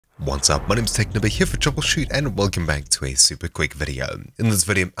What's up, my name's Technober here for Troubleshoot and welcome back to a super quick video. In this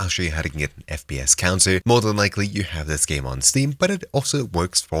video, I'll show you how to get an FPS counter. More than likely you have this game on Steam, but it also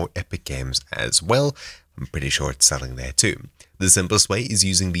works for Epic Games as well. I'm pretty sure it's selling there too. The simplest way is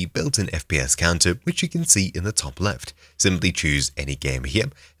using the built-in FPS counter, which you can see in the top left. Simply choose any game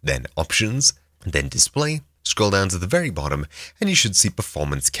here, then Options, then Display. Scroll down to the very bottom and you should see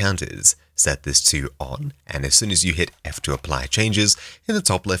performance counters. Set this to on, and as soon as you hit F to apply changes, in the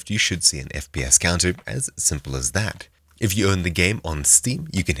top left you should see an FPS counter, as simple as that. If you own the game on Steam,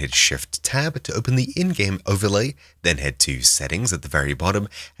 you can hit Shift Tab to open the in-game overlay, then head to Settings at the very bottom,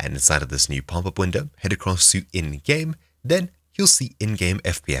 and inside of this new pop-up window, head across to In-Game, then you'll see In-Game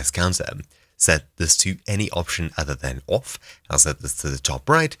FPS Counter. Set this to any option other than off. I'll set this to the top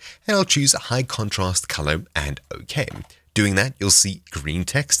right, and I'll choose high contrast color and OK. Doing that, you'll see green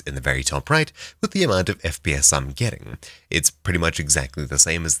text in the very top right with the amount of FPS I'm getting. It's pretty much exactly the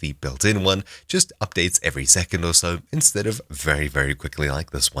same as the built-in one, just updates every second or so instead of very quickly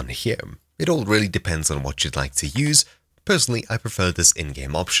like this one here. It all really depends on what you'd like to use. Personally, I prefer this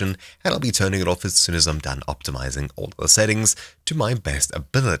in-game option, and I'll be turning it off as soon as I'm done optimizing all the settings to my best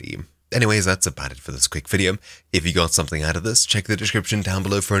ability. Anyways, that's about it for this quick video. If you got something out of this, check the description down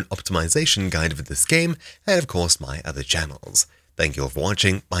below for an optimization guide for this game, and of course my other channels. Thank you all for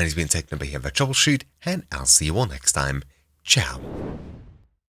watching, my name's been Technober here for Troubleshoot, and I'll see you all next time. Ciao.